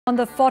On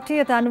the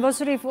 40th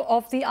anniversary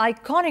of the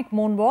iconic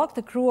moonwalk,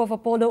 the crew of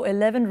Apollo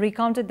 11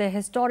 recounted their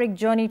historic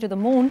journey to the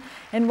moon.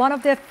 In one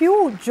of their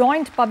few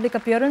joint public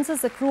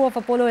appearances, the crew of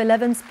Apollo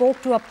 11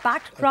 spoke to a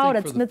packed crowd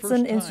at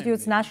Smithsonian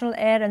Institute's National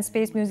Air and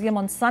Space Museum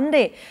on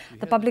Sunday.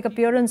 The public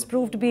appearance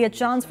proved to be a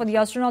chance for the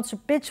astronauts to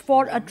pitch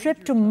for a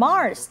trip to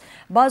Mars.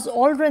 Buzz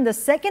Aldrin, the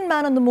second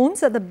man on the moon,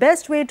 said the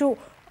best way to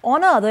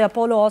honor the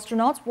Apollo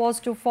astronauts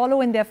was to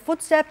follow in their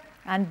footsteps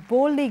and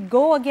boldly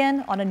go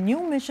again on a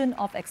new mission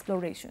of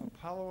exploration.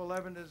 Apollo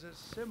 11 is a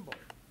symbol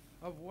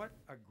of what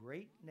a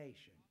great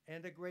nation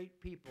and a great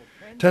people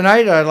can do.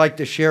 Tonight, I'd like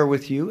to share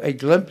with you a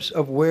glimpse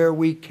of where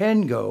we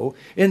can go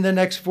in the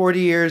next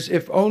 40 years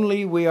if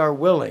only we are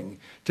willing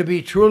to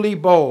be truly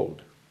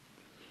bold.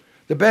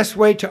 The best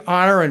way to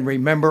honor and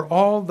remember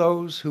all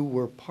those who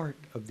were part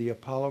of the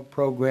Apollo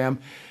program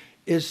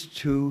is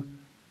to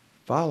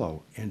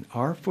follow in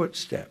our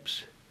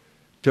footsteps,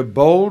 to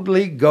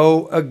boldly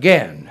go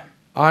again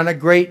on a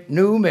great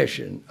new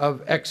mission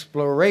of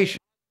exploration.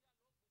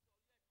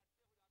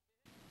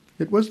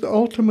 It was the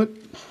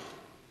ultimate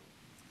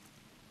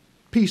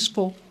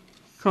peaceful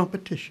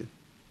competition,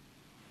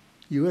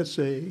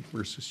 USA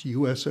versus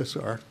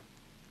USSR.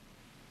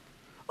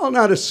 I'll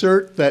not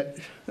assert that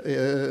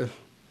it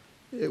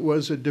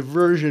was a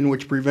diversion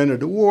which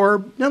prevented a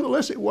war.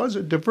 Nonetheless, it was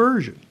a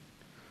diversion.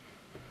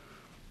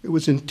 It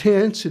was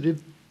intense, and it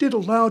did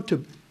allow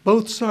to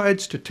both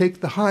sides to take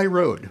the high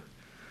road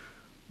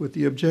with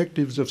the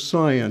objectives of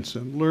science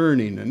and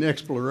learning and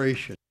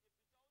exploration.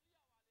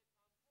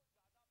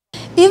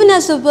 Even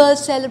as the world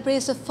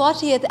celebrates the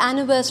 40th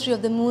anniversary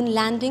of the moon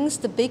landings,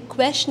 the big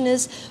question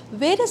is,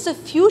 where does the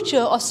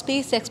future of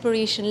space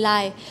exploration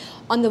lie?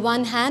 On the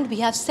one hand, we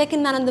have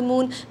second man on the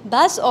moon,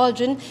 Buzz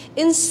Aldrin,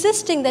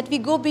 insisting that we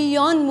go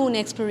beyond moon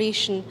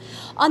exploration.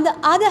 On the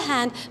other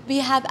hand, we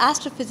have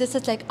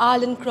astrophysicists like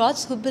Arlen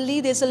Krotz who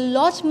believe there's a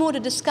lot more to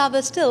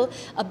discover still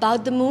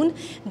about the moon.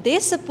 They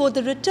support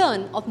the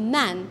return of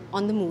man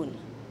on the moon.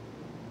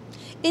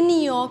 In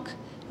New York,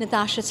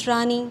 Natasha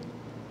Srani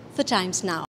for Times Now.